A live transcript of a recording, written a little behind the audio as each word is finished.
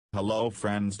Hello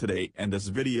friends, today in this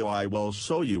video I will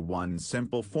show you one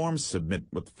simple form submit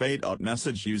with fadeout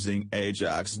message using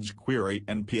Ajax jQuery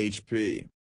and PHP.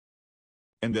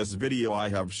 In this video I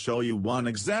have show you one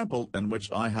example in which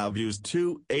I have used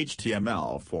two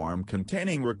HTML form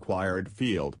containing required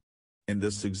field. In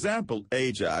this example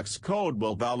Ajax code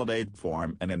will validate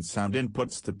form and send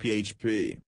inputs to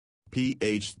PHP.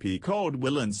 PHP code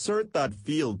will insert that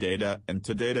field data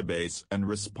into database and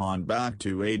respond back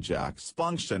to Ajax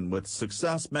function with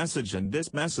success message, and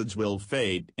this message will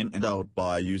fade in and out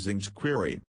by using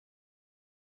Jquery.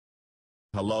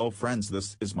 Hello friends,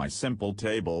 this is my simple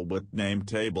table with name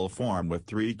table form with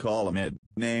 3 column id,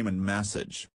 name and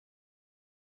message.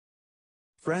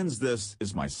 Friends, this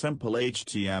is my simple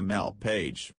HTML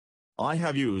page. I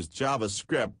have used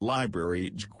JavaScript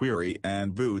library Jquery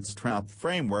and Bootstrap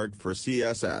framework for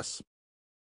CSS.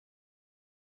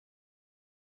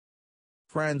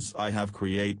 Friends, I have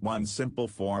create one simple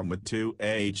form with 2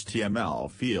 HTML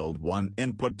field. One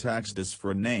input text is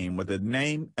for name with id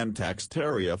name and text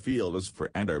area field is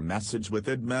for enter message with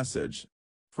id message.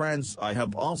 Friends, I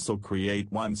have also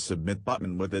create one submit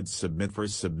button with id submit for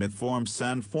submit form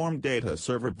send form data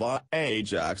server via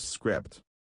Ajax script.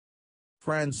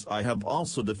 Friends, I have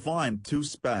also defined 2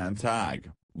 span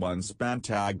tag, one span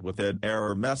tag with an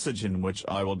error message in which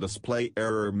I will display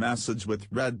error message with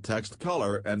red text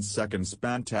color, and second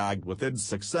span tag with id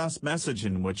success message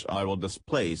in which I will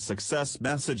display success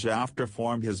message after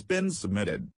form has been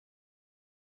submitted.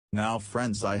 Now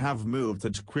friends, I have moved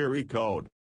to Jquery code.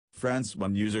 Friends,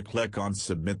 when user click on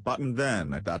submit button,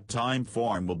 then at that time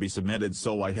form will be submitted,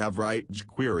 so I have write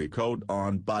Jquery code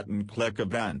on button click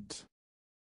event.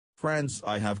 Friends,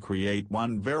 I have create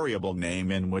one variable name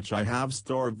in which I have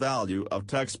store value of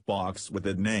text box with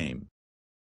id name.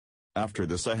 After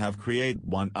this I have create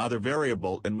one other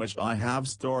variable in which I have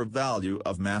store value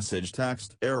of message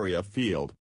text area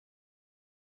field.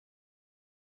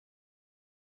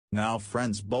 Now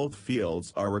friends, both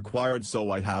fields are required, so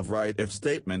I have write if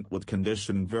statement with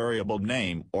condition variable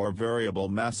name or variable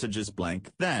message is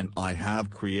blank, then I have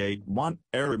create one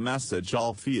error message.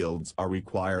 All fields are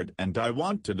required and I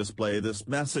want to display this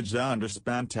message under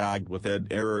span tag with id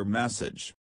error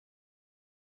message.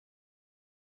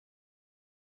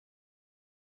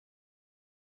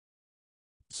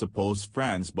 Suppose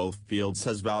friends both fields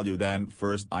has value, then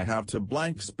first I have to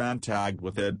blank span tag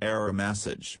with id error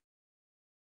message.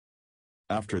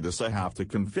 After this I have to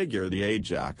configure the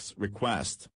Ajax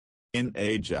request. In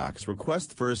Ajax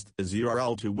request, first is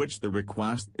URL to which the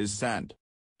request is sent.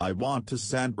 I want to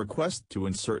send request to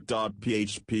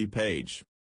insert.php page.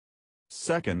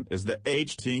 Second is the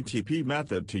HTTP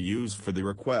method to use for the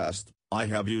request. I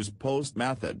have used post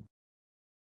method.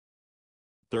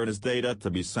 Third is data to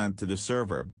be sent to the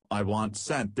server. I want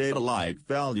sent data like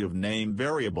value of name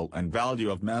variable and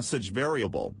value of message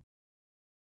variable.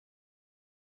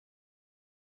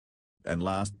 And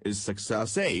last is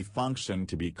success, a function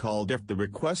to be called if the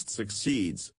request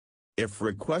succeeds. If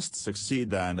request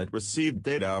succeed, then it received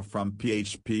data from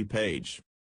PHP page.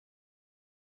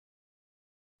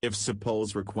 If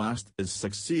suppose request is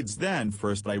succeeds, then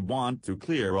first I want to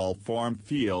clear all form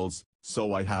fields,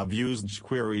 so I have used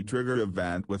Jquery trigger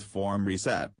event with form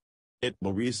reset. It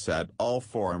will reset all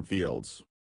form fields.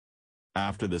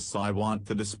 After this I want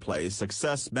to display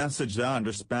success message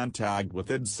under span tag with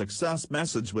id success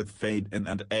message with fade in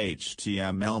and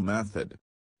HTML method.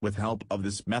 With help of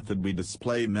this method we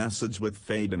display message with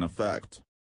fade in effect.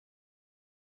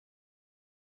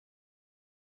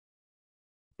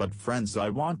 But friends, I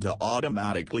want to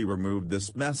automatically remove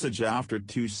this message after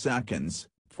 2 seconds.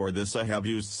 For this I have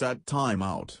used set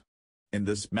timeout. In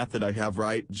this method I have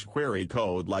write Jquery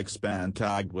code like span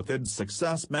tag with id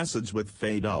success message with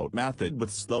fade out method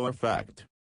with slow effect.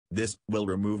 This will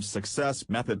remove success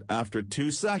method after 2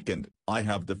 seconds. I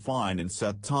have defined and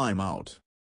set timeout.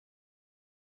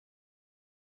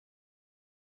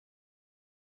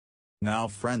 Now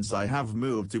friends, I have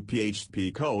moved to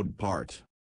PHP code part.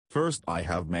 First I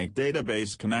have make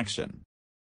database connection.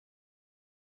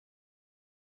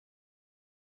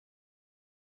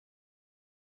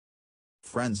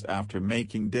 Friends, after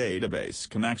making database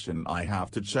connection I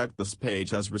have to check this page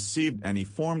has received any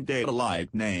form data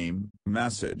like name,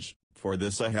 message. For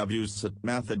this I have used set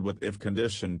method with if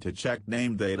condition to check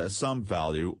name data some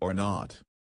value or not.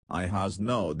 I has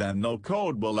no, then no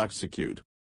code will execute.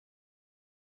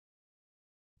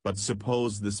 But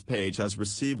suppose this page has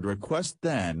received request,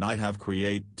 then I have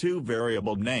create 2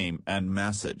 variable name and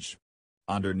message.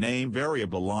 Under name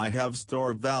variable I have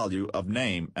store value of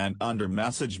name, and under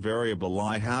message variable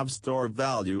I have store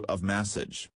value of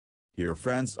message. Here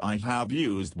friends, I have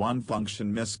used one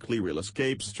function misclear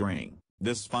escape string.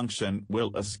 This function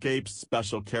will escape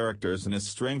special characters in a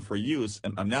string for use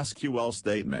in an SQL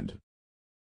statement.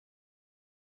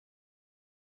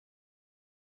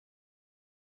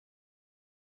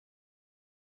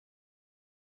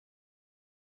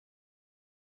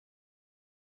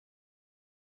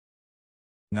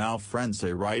 Now friends,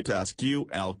 I write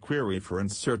SQL query for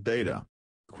insert data.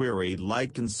 Query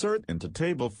like insert into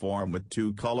table form with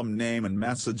 2-column name and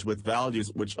message with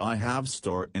values which I have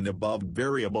stored in above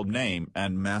variable name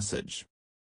and message.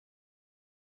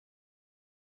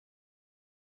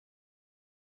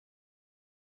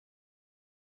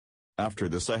 After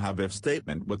this I have if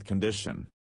statement with condition.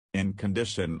 In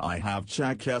condition I have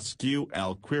check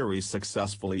SQL query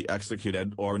successfully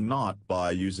executed or not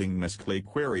by using misclear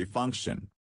query function.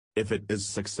 If it is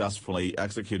successfully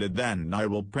executed, then I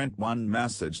will print one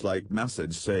message like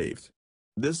message saved.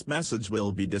 This message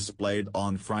will be displayed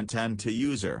on front end to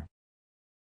user.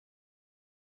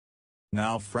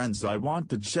 Now friends, I want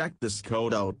to check this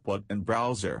code output in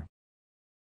browser.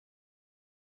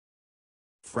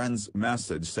 Friends,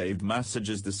 message saved message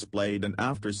is displayed and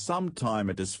after some time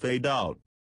it is fade out.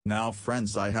 Now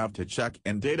friends, I have to check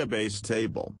in database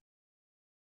table.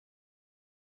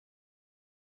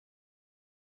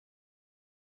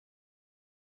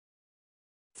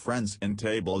 Friends, in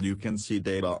table you can see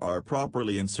data are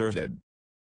properly inserted.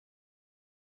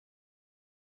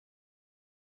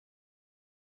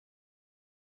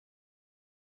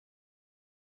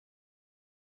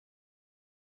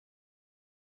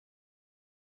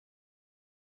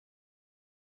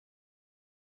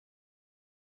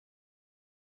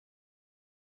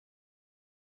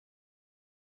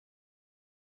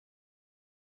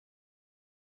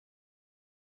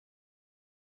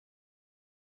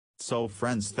 So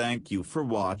friends, thank you for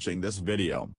watching this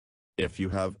video. If you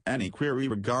have any query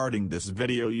regarding this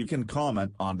video, you can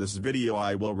comment on this video.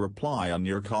 I will reply on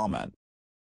your comment.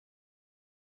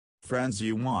 Friends,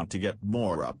 you want to get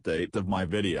more update of my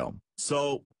video,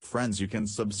 so friends, you can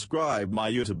subscribe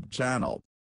my YouTube channel.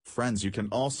 Friends, you can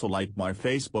also like my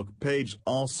Facebook page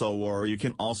also, or you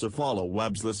can also follow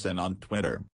Webs Listen on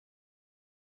Twitter.